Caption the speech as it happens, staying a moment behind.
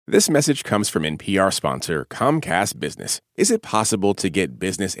This message comes from NPR sponsor Comcast Business. Is it possible to get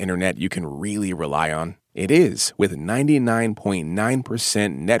business internet you can really rely on? It is, with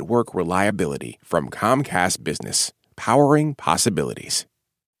 99.9% network reliability from Comcast Business, powering possibilities.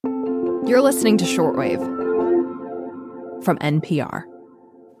 You're listening to Shortwave from NPR.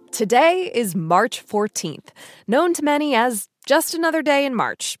 Today is March 14th, known to many as just another day in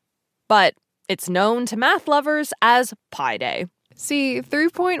March. But it's known to math lovers as Pi Day. See,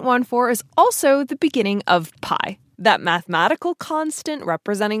 3.14 is also the beginning of pi, that mathematical constant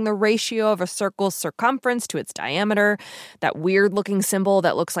representing the ratio of a circle's circumference to its diameter, that weird-looking symbol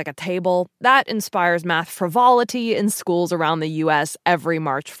that looks like a table. That inspires math frivolity in schools around the U.S. every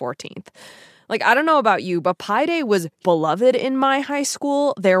March 14th. Like, I don't know about you, but Pi Day was beloved in my high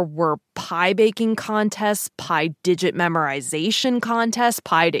school. There were pie baking contests, pie digit memorization contests,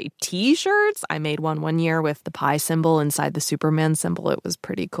 Pi Day t-shirts. I made one year with the pi symbol inside the Superman symbol. It was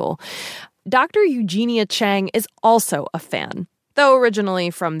pretty cool. Dr. Eugenia Chang is also a fan. Though originally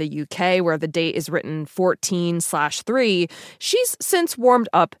from the UK, where the date is written 14/3, she's since warmed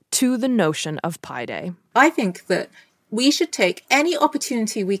up to the notion of Pi Day. I think that we should take any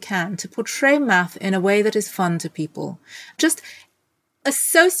opportunity we can to portray math in a way that is fun to people. Just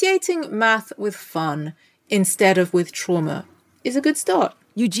associating math with fun instead of with trauma is a good start.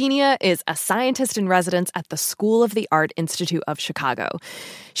 Eugenia is a scientist in residence at the School of the Art Institute of Chicago.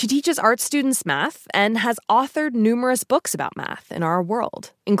 She teaches art students math and has authored numerous books about math in our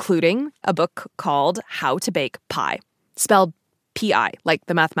world, including a book called How to Bake Pi, spelled P-I, like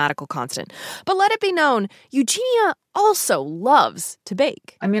the mathematical constant. But let it be known, Eugenia also loves to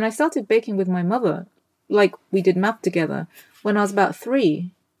bake. I mean, I started baking with my mother, like we did math together, when I was about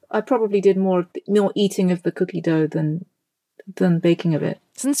 3. I probably did more eating of the cookie dough than baking of it.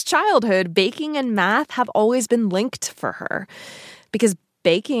 Since childhood, baking and math have always been linked for her. Because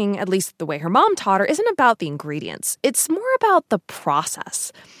baking, at least the way her mom taught her, isn't about the ingredients. It's more about the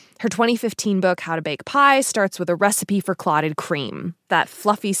process. Her 2015 book, How to Bake Pie, starts with a recipe for clotted cream, that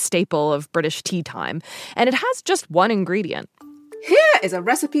fluffy staple of British tea time, and it has just one ingredient. Here is a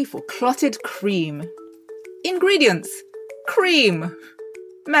recipe for clotted cream. Ingredients: cream.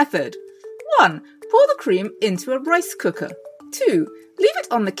 Method: 1. Pour the cream into a rice cooker. 2. Leave it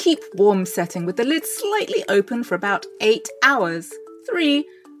on the keep warm setting with the lid slightly open for about 8 hours. 3.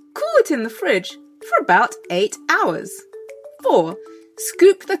 Cool it in the fridge for about 8 hours. 4.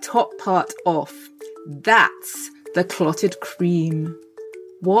 Scoop the top part off. That's the clotted cream.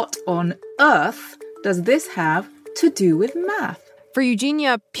 What on earth does this have to do with math? For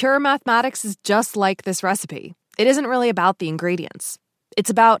Eugenia, pure mathematics is just like this recipe. It isn't really about the ingredients. It's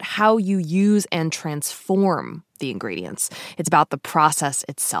about how you use and transform the ingredients. It's about the process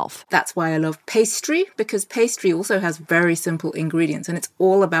itself. That's why I love pastry, because pastry also has very simple ingredients and it's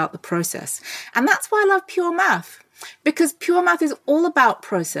all about the process. And that's why I love pure math, because pure math is all about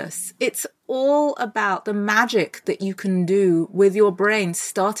process. It's all about the magic that you can do with your brain,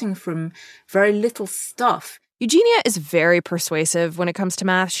 starting from very little stuff. Eugenia is very persuasive when it comes to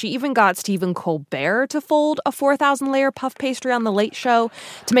math. She even got Stephen Colbert to fold a 4,000-layer puff pastry on The Late Show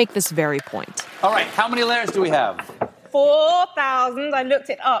to make this very point. All right, how many layers do we have? 4,000. I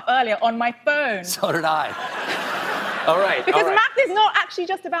looked it up earlier on my phone. So did I. All right. Because math is not actually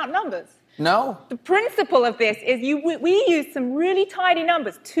just about numbers. No? The principle of this is we use some really tiny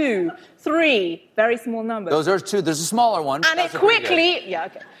numbers, 2, 3, very small numbers. Those are 2. There's a smaller one. And it quickly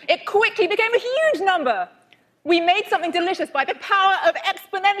became a huge number. We made something delicious by the power of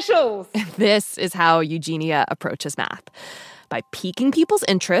exponentials. This is how Eugenia approaches math. By piquing people's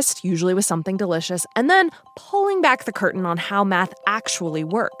interest, usually with something delicious, and then pulling back the curtain on how math actually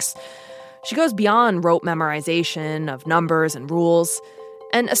works. She goes beyond rote memorization of numbers and rules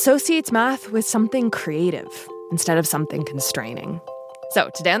and associates math with something creative instead of something constraining.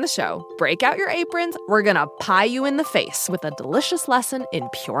 So today on the show, break out your aprons. We're going to pie you in the face with a delicious lesson in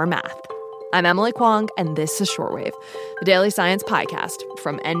pure math. I'm Emily Kwong, and this is Shortwave, the daily science podcast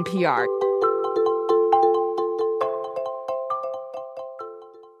from NPR.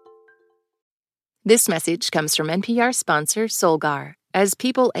 This message comes from NPR sponsor Solgar. As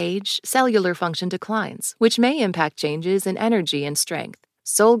people age, cellular function declines, which may impact changes in energy and strength.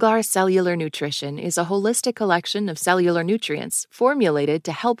 Solgar Cellular Nutrition is a holistic collection of cellular nutrients formulated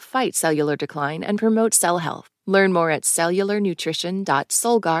to help fight cellular decline and promote cell health. Learn more at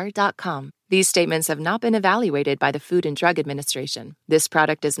cellularnutrition.solgar.com. These statements have not been evaluated by the Food and Drug Administration. This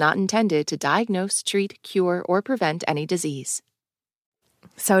product is not intended to diagnose, treat, cure, or prevent any disease.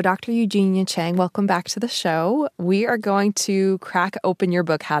 So, Dr. Eugenia Chang, welcome back to the show. We are going to crack open your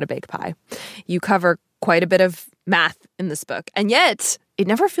book, How to Bake Pie. You cover quite a bit of math in this book, and yet it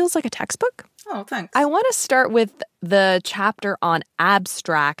never feels like a textbook. Oh, thanks. I want to start with the chapter on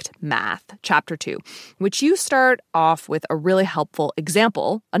abstract math, chapter 2, which you start off with a really helpful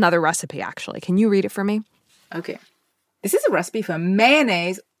example, another recipe, actually. Can you read it for me? Okay. This is a recipe for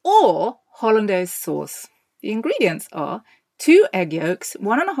mayonnaise or hollandaise sauce. The ingredients are 2 egg yolks,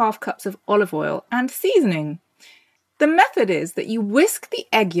 1.5 cups of olive oil, and seasoning. The method is that you whisk the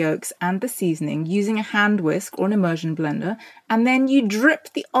egg yolks and the seasoning using a hand whisk or an immersion blender, and then you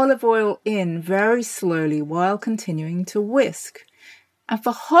drip the olive oil in very slowly while continuing to whisk. And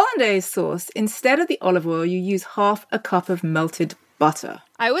for hollandaise sauce, instead of the olive oil, you use 1/2 cup of melted butter.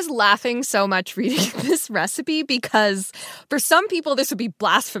 I was laughing so much reading this recipe because for some people this would be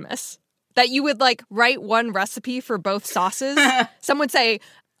blasphemous. That you would write one recipe for both sauces. Some would say,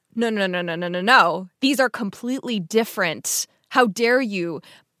 no. These are completely different. How dare you?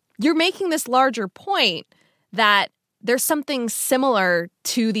 You're making this larger point that there's something similar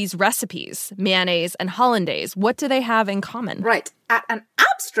to these recipes, mayonnaise and hollandaise. What do they have in common? Right. At an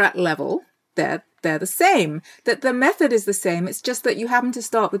abstract level, they're the same. That the method is the same. It's just that you happen to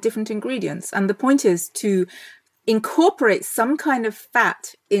start with different ingredients. And the point is to incorporate some kind of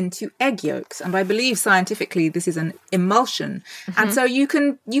fat into egg yolks. And I believe scientifically this is an emulsion. Mm-hmm. And so you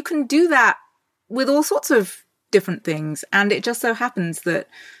can do that with all sorts of different things. And it just so happens that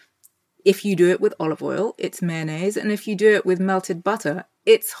if you do it with olive oil, it's mayonnaise. And if you do it with melted butter,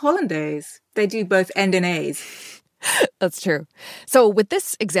 it's hollandaise. They do both end in A's. That's true. So with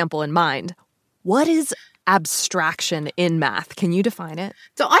this example in mind, what is abstraction in math? Can you define it?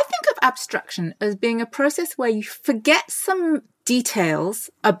 So I think of abstraction as being a process where you forget some details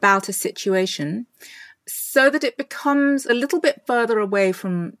about a situation so that it becomes a little bit further away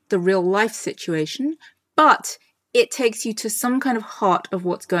from the real life situation, but it takes you to some kind of heart of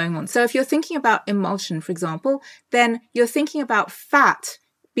what's going on. So if you're thinking about emulsion, for example, then you're thinking about fat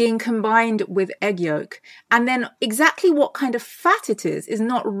being combined with egg yolk. And then exactly what kind of fat it is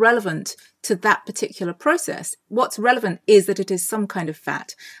not relevant to that particular process. What's relevant is that it is some kind of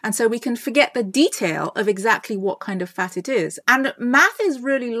fat. And so we can forget the detail of exactly what kind of fat it is. And math is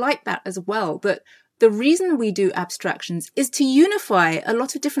really like that as well, that the reason we do abstractions is to unify a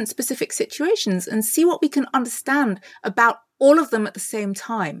lot of different specific situations and see what we can understand about all of them at the same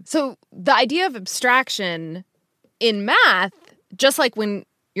time. So the idea of abstraction in math, just like when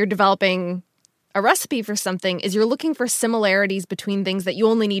you're developing a recipe for something, is you're looking for similarities between things that you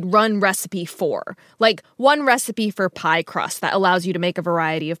only need one recipe for. Like one recipe for pie crust that allows you to make a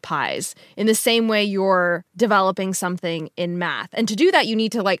variety of pies. In the same way you're developing something in math. And to do that, you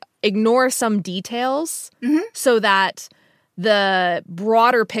need to ignore some details so that the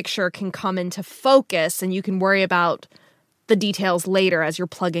broader picture can come into focus and you can worry about the details later as you're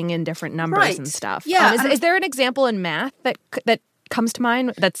plugging in different numbers and stuff. Yeah. Is there an example in math that comes to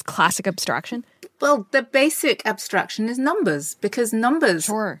mind that's classic abstraction? Well, the basic abstraction is numbers, because numbers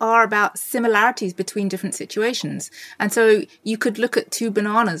are about similarities between different situations. And so you could look at 2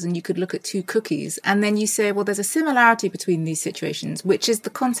 bananas and you could look at 2 cookies, and then you say, well, there's a similarity between these situations, which is the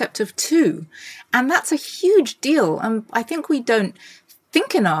concept of 2. And that's a huge deal. And I think we don't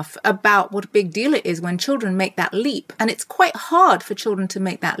think enough about what a big deal it is when children make that leap. And it's quite hard for children to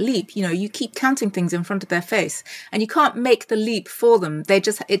make that leap. You know, you keep counting things in front of their face and you can't make the leap for them. It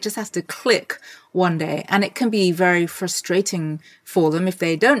just has to click one day. And it can be very frustrating for them if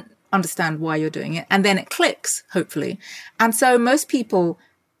they don't understand why you're doing it. And then it clicks, hopefully. And so most people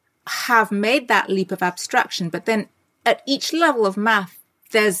have made that leap of abstraction, but then at each level of math,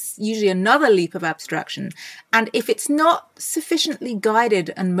 there's usually another leap of abstraction. And if it's not sufficiently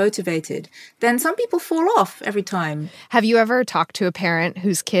guided and motivated, then some people fall off every time. Have you ever talked to a parent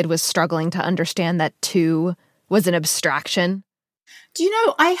whose kid was struggling to understand that 2 was an abstraction? Do you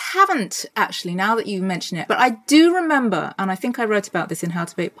know, I haven't actually, now that you mention it, but I do remember, and I think I wrote about this in How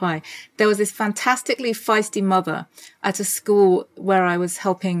to Bake Pie, there was this fantastically feisty mother at a school where I was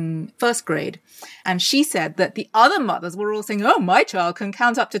helping first grade. And she said that the other mothers were all saying, oh, my child can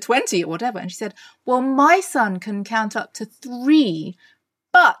count up to 20 or whatever. And she said, well, my son can count up to 3,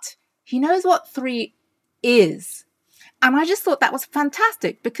 but he knows what 3 is. And I just thought that was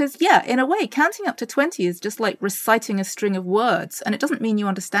fantastic because, yeah, in a way, counting up to 20 is just like reciting a string of words. And it doesn't mean you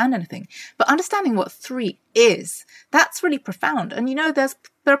understand anything. But understanding what 3 is, that's really profound. And, you know, there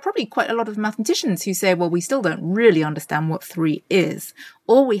are probably quite a lot of mathematicians who say, well, we still don't really understand what 3 is.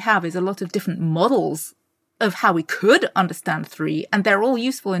 All we have is a lot of different models of how we could understand 3, and they're all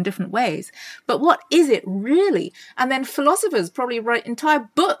useful in different ways. But what is it really? And then philosophers probably write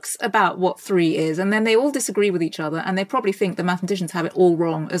entire books about what 3 is, and then they all disagree with each other, and they probably think the mathematicians have it all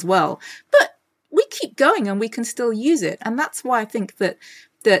wrong as well. But we keep going and we can still use it. And that's why I think that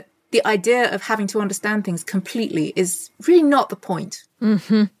the idea of having to understand things completely is really not the point.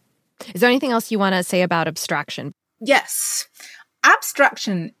 Mm-hmm. Is there anything else you want to say about abstraction? Yes.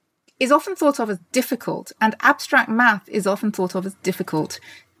 Abstraction is often thought of as difficult, and abstract math is often thought of as difficult,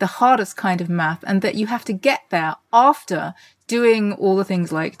 the hardest kind of math, and that you have to get there after doing all the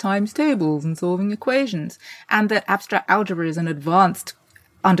things like times tables and solving equations, and that abstract algebra is an advanced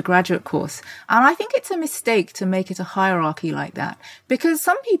undergraduate course. And I think it's a mistake to make it a hierarchy like that, because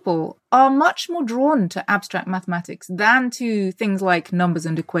some people are much more drawn to abstract mathematics than to things like numbers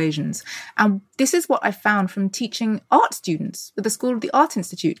and equations. And this is what I found from teaching art students at the School of the Art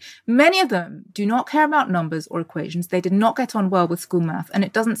Institute. Many of them do not care about numbers or equations. They did not get on well with school math, and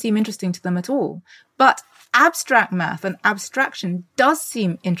it doesn't seem interesting to them at all. But abstract math and abstraction does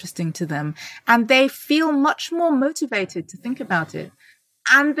seem interesting to them, and they feel much more motivated to think about it.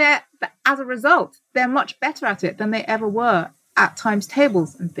 And as a result, they're much better at it than they ever were at times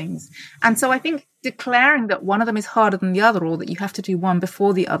tables and things. And so I think declaring that one of them is harder than the other, or that you have to do one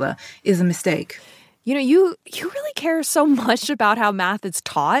before the other, is a mistake. You know, you really care so much about how math is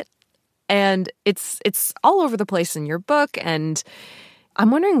taught, and it's all over the place in your book. And I'm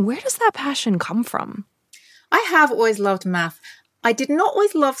wondering, where does that passion come from? I have always loved math. I did not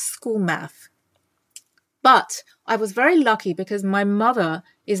always love school math. But I was very lucky because my mother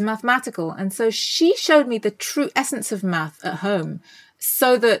is mathematical, and so she showed me the true essence of math at home,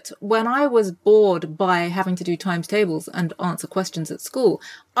 so that when I was bored by having to do times tables and answer questions at school,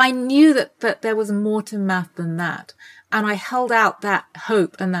 I knew that there was more to math than that. And I held out that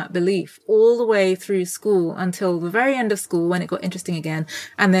hope and that belief all the way through school until the very end of school, when it got interesting again,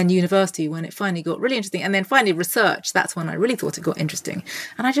 and then university when it finally got really interesting, and then finally research. That's when I really thought it got interesting.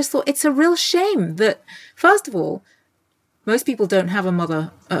 And I just thought it's a real shame that, first of all, most people don't have a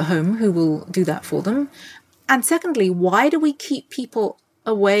mother at home who will do that for them. And secondly, why do we keep people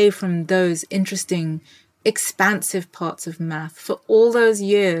away from those interesting, expansive parts of math? For all those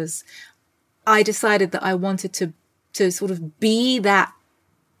years, I decided that I wanted to sort of be that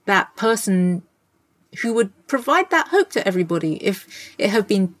person who would provide that hope to everybody if it had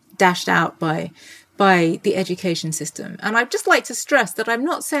been dashed out by the education system. And I'd just like to stress that I'm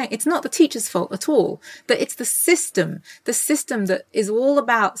not saying it's not the teacher's fault at all, that it's the system that is all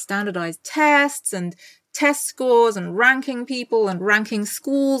about standardized tests and test scores and ranking people and ranking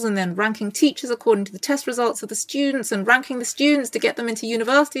schools and then ranking teachers according to the test results of the students and ranking the students to get them into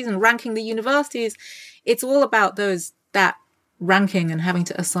universities and ranking the universities. It's all about that ranking and having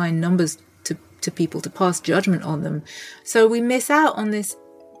to assign numbers to people to pass judgment on them. So we miss out on this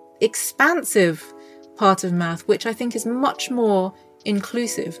expansive part of math, which I think is much more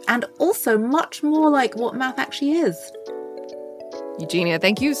inclusive and also much more like what math actually is. Eugenia,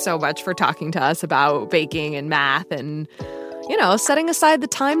 thank you so much for talking to us about baking and math and, setting aside the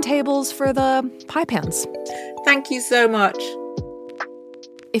timetables for the pie pans. Thank you so much.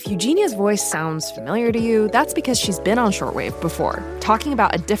 If Eugenia's voice sounds familiar to you, that's because she's been on Shortwave before, talking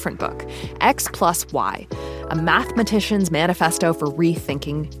about a different book, X plus Y, a mathematician's manifesto for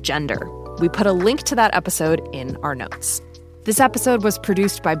rethinking gender. We put a link to that episode in our notes. This episode was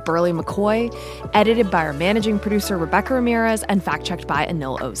produced by Burley McCoy, edited by our managing producer, Rebecca Ramirez, and fact-checked by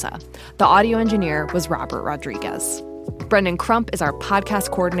Anil Oza. The audio engineer was Robert Rodriguez. Brendan Crump is our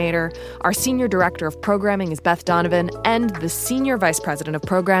podcast coordinator. Our senior director of programming is Beth Donovan, and the senior vice president of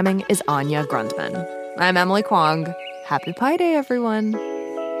programming is Anya Grundman. I'm Emily Kwong. Happy Pi Day, everyone.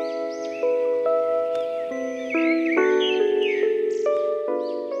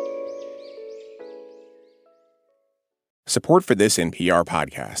 Support for this NPR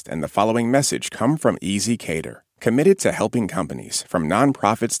podcast and the following message come from Easy Cater, committed to helping companies, from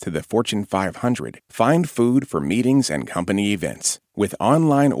nonprofits to the Fortune 500, find food for meetings and company events. With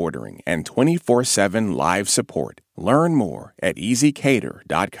online ordering and 24/7 live support. Learn more at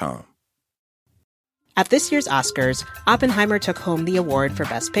easycater.com. At this year's Oscars, Oppenheimer took home the award for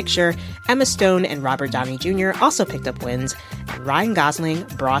Best Picture, Emma Stone and Robert Downey Jr. also picked up wins, and Ryan Gosling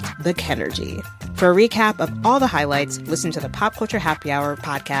brought the Kenergy. For a recap of all the highlights, listen to the Pop Culture Happy Hour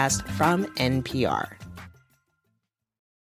podcast from NPR.